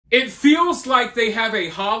It feels like they have a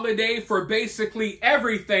holiday for basically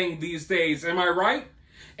everything these days, am I right?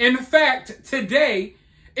 In fact, today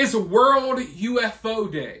is World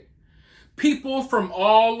UFO Day. People from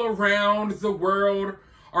all around the world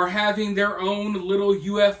are having their own little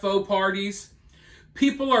UFO parties.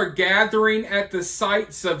 People are gathering at the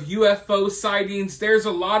sites of UFO sightings. There's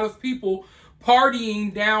a lot of people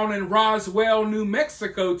partying down in Roswell, New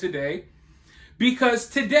Mexico today, because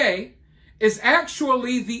today is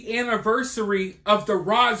actually the anniversary of the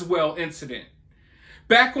Roswell incident.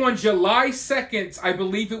 Back on July 2nd, I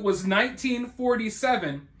believe it was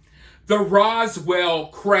 1947, the Roswell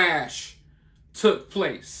crash took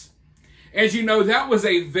place. As you know, that was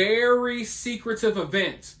a very secretive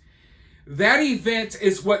event. That event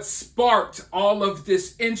is what sparked all of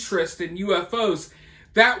this interest in UFOs.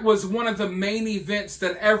 That was one of the main events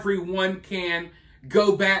that everyone can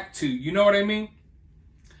go back to. You know what I mean?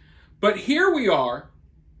 But here we are,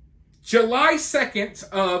 July 2nd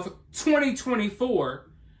of 2024,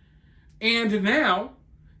 and now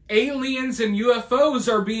aliens and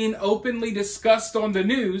UFOs are being openly discussed on the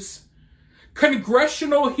news.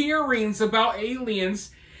 Congressional hearings about aliens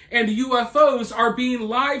and UFOs are being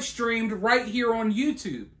live streamed right here on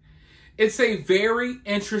YouTube. It's a very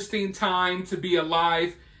interesting time to be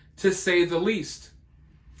alive, to say the least.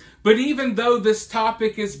 But even though this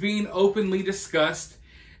topic is being openly discussed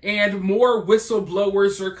and more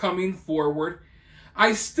whistleblowers are coming forward,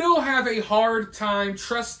 I still have a hard time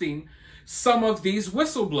trusting some of these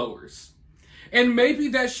whistleblowers. And maybe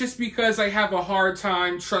that's just because I have a hard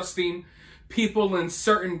time trusting people in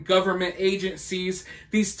certain government agencies,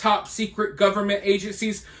 these top secret government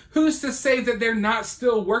agencies. Who's to say that they're not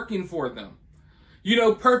still working for them? You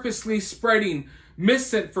know, purposely spreading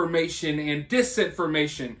misinformation and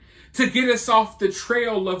disinformation to get us off the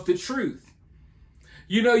trail of the truth.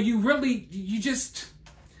 You know,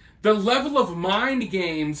 the level of mind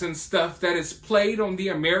games and stuff that is played on the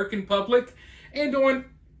American public and on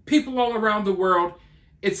people all around the world,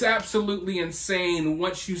 it's absolutely insane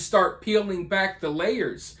once you start peeling back the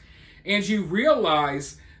layers and you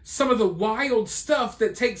realize some of the wild stuff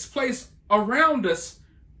that takes place around us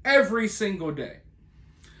every single day.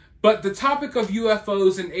 But the topic of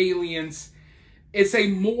UFOs and aliens,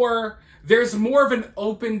 there's more of an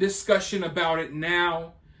open discussion about it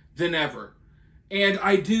now than ever. And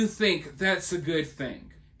I do think that's a good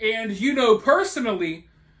thing. And, you know, personally,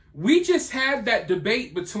 we just had that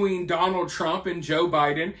debate between Donald Trump and Joe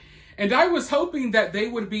Biden, and I was hoping that they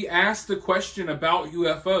would be asked the question about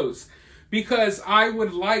UFOs, because I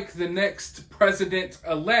would like the next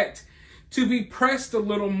president-elect to be pressed a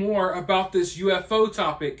little more about this UFO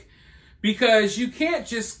topic, because you can't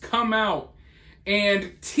just come out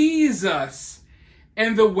and tease us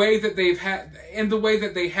in the way that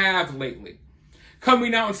they have lately.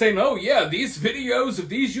 Coming out and saying, oh yeah, these videos of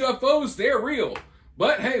these UFOs, they're real.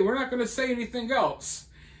 But hey, we're not going to say anything else.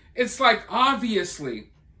 It's like, obviously,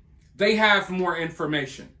 they have more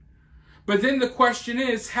information. But then the question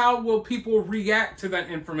is, how will people react to that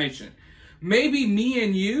information? Maybe me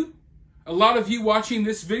and you, a lot of you watching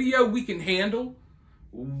this video, we can handle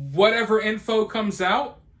whatever info comes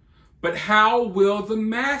out. But how will the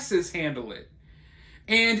masses handle it?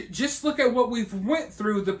 And just look at what we've went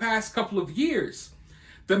through the past couple of years.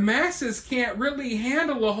 The masses can't really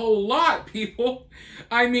handle a whole lot, people.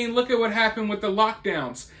 I mean, look at what happened with the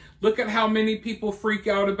lockdowns. Look at how many people freak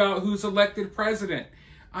out about who's elected president.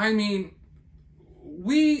 I mean,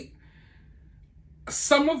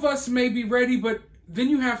 some of us may be ready, but then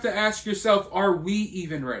you have to ask yourself, are we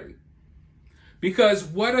even ready? Because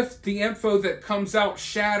what if the info that comes out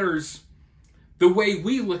shatters the way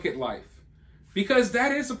we look at life? Because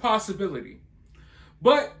that is a possibility.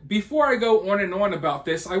 But before I go on and on about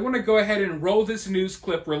this, I want to go ahead and roll this news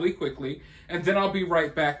clip really quickly, and then I'll be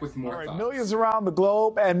right back with more thoughts. Millions around the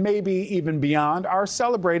globe and maybe even beyond are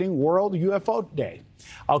celebrating World UFO Day.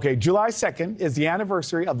 Okay, July 2nd is the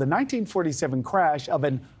anniversary of the 1947 crash of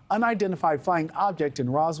an unidentified flying object in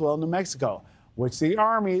Roswell, New Mexico, which the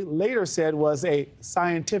Army later said was a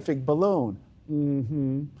scientific balloon.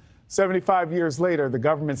 75 years later, the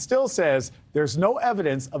government still says there's no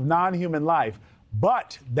evidence of non-human life.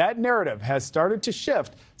 But that narrative has started to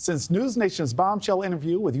shift since News Nation's bombshell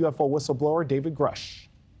interview with UFO whistleblower David Grush.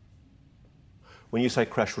 When you say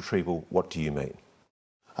crash retrieval, what do you mean?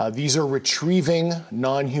 These are retrieving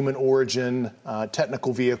non-human origin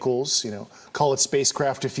technical vehicles, call it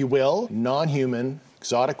spacecraft if you will, non-human,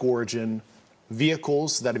 exotic origin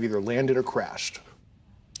vehicles that have either landed or crashed.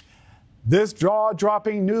 This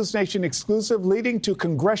jaw-dropping News Nation exclusive leading to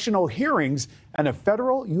congressional hearings and a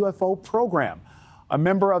federal UFO program. A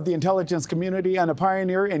member of the intelligence community and a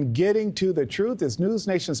pioneer in getting to the truth is News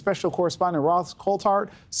Nation special correspondent Ross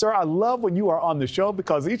Coulthart. Sir, I love when you are on the show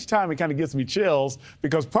because each time it kind of gives me chills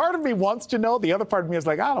because part of me wants to know, the other part of me is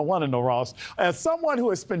like, I don't want to know, Ross. As someone who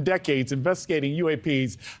has spent decades investigating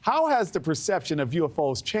UAPs, how has the perception of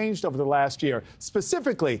UFOs changed over the last year,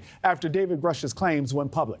 specifically after David Grush's claims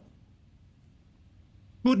went public?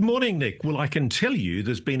 Good morning, Nick. Well, I can tell you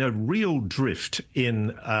there's been a real drift in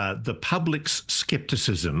the public's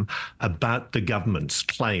skepticism about the government's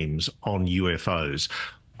claims on UFOs.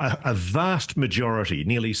 A vast majority,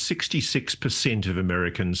 nearly 66% of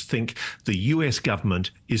Americans think the US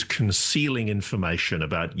government is concealing information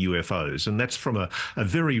about UFOs, and that's from a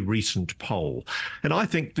very recent poll. And I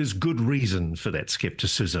think there's good reason for that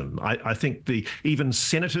skepticism. I think even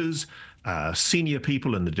senators, senior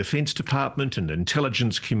people in the Defense Department and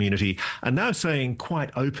intelligence community are now saying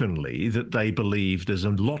quite openly that they believe there's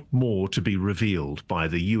a lot more to be revealed by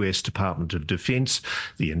the US Department of Defense,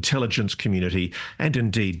 the intelligence community, and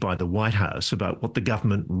indeed by the White House about what the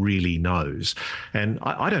government really knows. And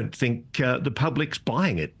I don't think the public's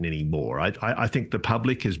buying it anymore. I think the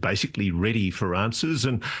public is basically ready for answers.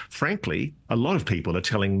 And frankly, a lot of people are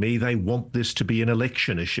telling me they want this to be an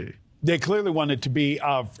election issue. They clearly want it to be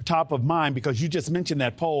top of mind because you just mentioned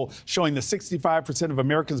that poll showing that 65% of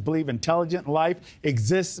Americans believe intelligent life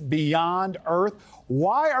exists beyond Earth.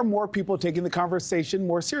 Why are more people taking the conversation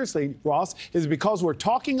more seriously, Ross? Is it because we're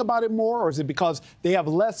talking about it more, or is it because they have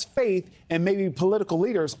less faith in maybe political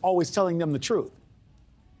leaders always telling them the truth?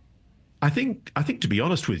 I think to be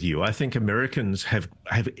honest with you, I think Americans have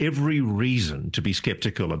every reason to be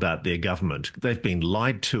skeptical about their government. They've been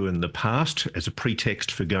lied to in the past as a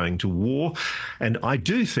pretext for going to war. And I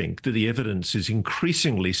do think that the evidence is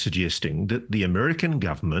increasingly suggesting that the American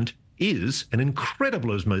government is, and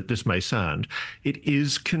incredible as this may sound, it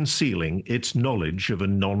is concealing its knowledge of a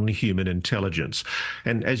non-human intelligence.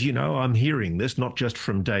 And as you know, I'm hearing this not just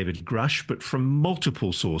from David Grush, but from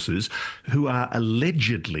multiple sources who are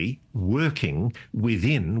allegedly working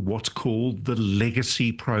within what's called the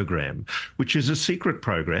Legacy Program, which is a secret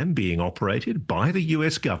program being operated by the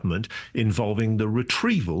US government involving the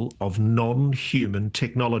retrieval of non-human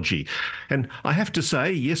technology. And I have to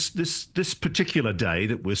say, yes, this particular day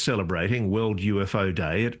that we're celebrating, World UFO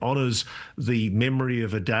Day, it honours the memory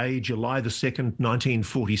of a day, July the 2nd,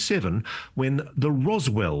 1947, when the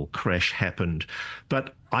Roswell crash happened.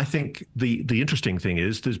 But I think the interesting thing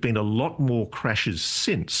is there's been a lot more crashes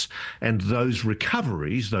since, and those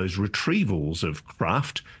recoveries, those retrievals of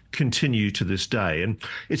craft continue to this day. And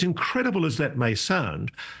as incredible as that may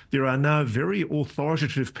sound, there are now very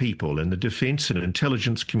authoritative people in the defence and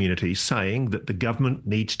intelligence community saying that the government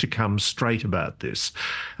needs to come straight about this,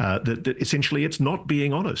 that essentially it's not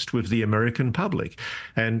being honest with the American public.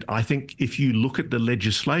 And I think if you look at the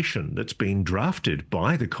legislation that's been drafted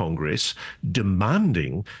by the Congress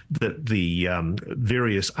demanding that the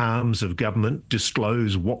various arms of government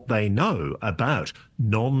disclose what they know about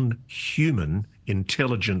non-human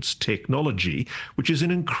intelligence technology, which is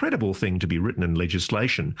an incredible thing to be written in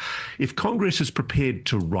legislation. If Congress is prepared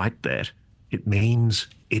to write that, it means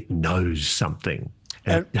it knows something.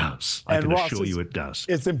 And it does. I can assure you it does.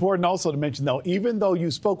 It's important also to mention, though, even though you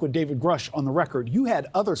spoke with David Grush on the record, you had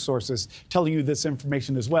other sources telling you this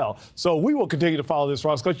information as well. So we will continue to follow this,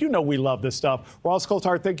 Ross, because you know we love this stuff. Ross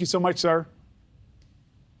Coulthart, thank you so much, sir.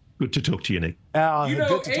 Good to talk to you, Nick.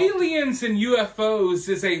 Aliens and UFOs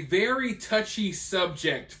is a very touchy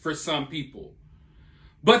subject for some people.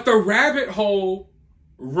 But the rabbit hole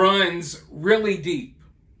runs really deep.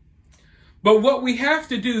 But what we have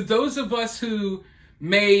to do, those of us who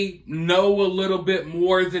may know a little bit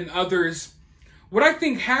more than others, what I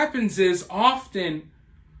think happens is often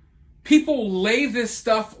people lay this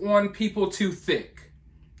stuff on people too thick,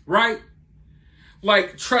 right?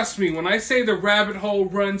 Like, trust me, when I say the rabbit hole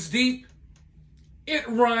runs deep, it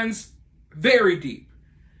runs very deep.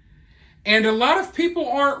 And a lot of people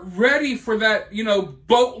aren't ready for that,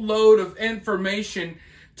 boatload of information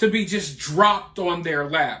to be just dropped on their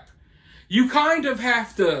lap. You kind of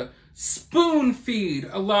have to spoon feed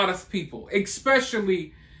a lot of people,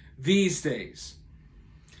 especially these days.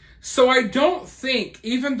 So I don't think,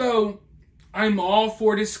 even though I'm all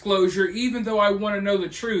for disclosure, even though I want to know the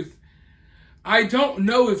truth, I don't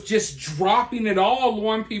know if just dropping it all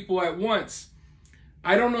on people at once,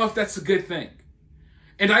 I don't know if that's a good thing.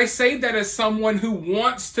 And I say that as someone who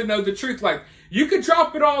wants to know the truth. Like, you could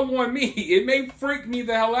drop it all on me. It may freak me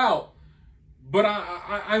the hell out. But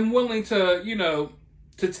I'm willing to,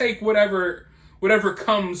 to take whatever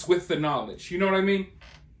comes with the knowledge. You know what I mean?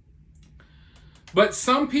 But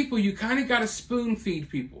some people, you kind of got to spoon feed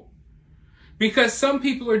people. Because some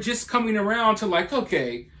people are just coming around to like,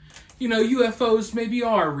 okay, you know, UFOs maybe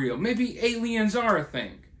are real. Maybe aliens are a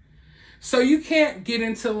thing. So you can't get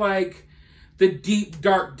into like the deep,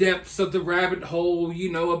 dark depths of the rabbit hole,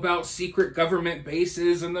 you know, about secret government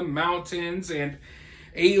bases in the mountains and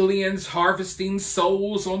aliens harvesting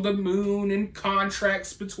souls on the moon and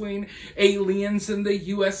contracts between aliens and the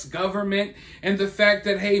U.S. government, and the fact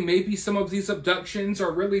that, hey, maybe some of these abductions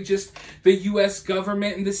are really just the U.S.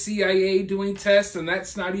 government and the CIA doing tests, and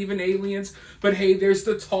that's not even aliens. But hey, there's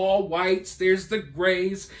the tall whites, there's the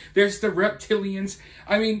grays, there's the reptilians.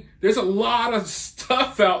 I mean, there's a lot of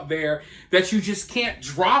stuff out there that you just can't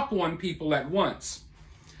drop on people at once.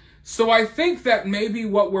 So I think that maybe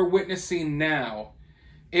what we're witnessing now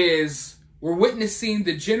is we're witnessing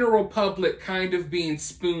the general public kind of being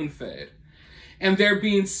spoon-fed. And they're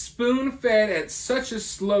being spoon-fed at such a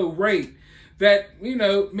slow rate that, you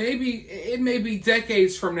know, maybe it may be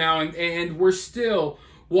decades from now and we're still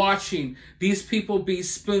watching these people be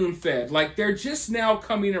spoon-fed. Like they're just now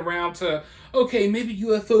coming around to, okay, maybe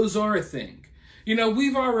UFOs are a thing. You know,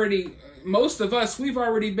 most of us, we've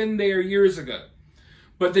already been there years ago.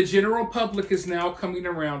 But the general public is now coming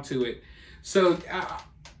around to it. So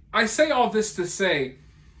I say all this to say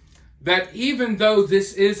that even though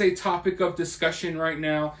this is a topic of discussion right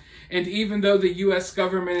now, and even though the U.S.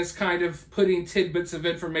 government is kind of putting tidbits of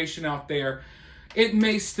information out there, it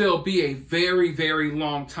may still be a very, very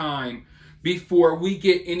long time before we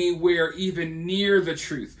get anywhere even near the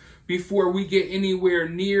truth, before we get anywhere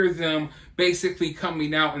near them basically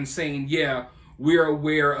coming out and saying, yeah, we're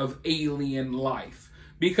aware of alien life.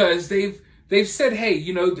 Because they've said, hey,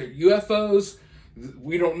 you know, they're UFOs,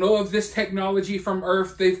 we don't know of this technology from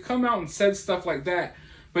Earth. They've come out and said stuff like that,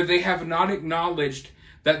 but they have not acknowledged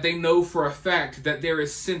that they know for a fact that there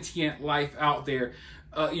is sentient life out there,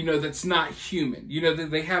 you know, that's not human. You know,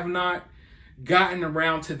 that they have not gotten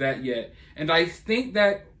around to that yet. And I think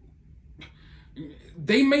that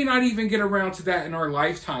they may not even get around to that in our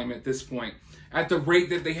lifetime at this point, at the rate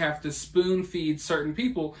that they have to spoon feed certain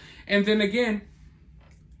people. And then again,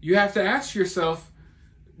 you have to ask yourself,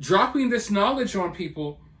 dropping this knowledge on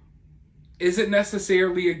people, is it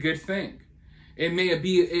necessarily a good thing? It may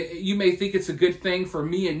be, you may think it's a good thing for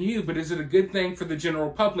me and you, but is it a good thing for the general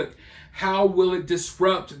public? How will it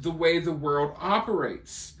disrupt the way the world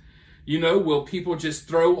operates? You know, will people just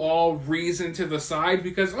throw all reason to the side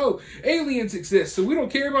because, oh, aliens exist, so we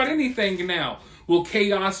don't care about anything now? Will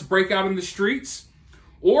chaos break out in the streets?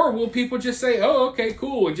 Or will people just say, oh, okay,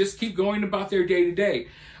 cool, and just keep going about their day-to-day?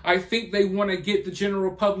 I think they want to get the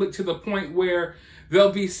general public to the point where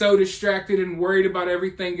they'll be so distracted and worried about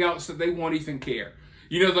everything else that they won't even care.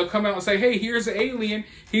 You know, they'll come out and say, hey, here's an alien.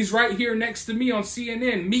 He's right here next to me on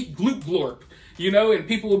CNN. Meet Gloop Glorp. You know, and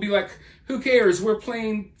people will be like, who cares? We're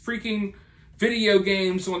playing freaking video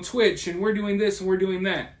games on Twitch and we're doing this and we're doing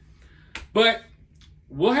that. But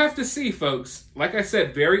we'll have to see, folks. Like I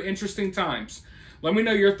said, very interesting times. Let me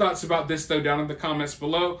know your thoughts about this, though, down in the comments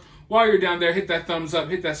below. While you're down there, hit that thumbs up,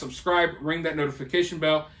 hit that subscribe, ring that notification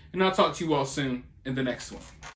bell, and I'll talk to you all soon in the next one.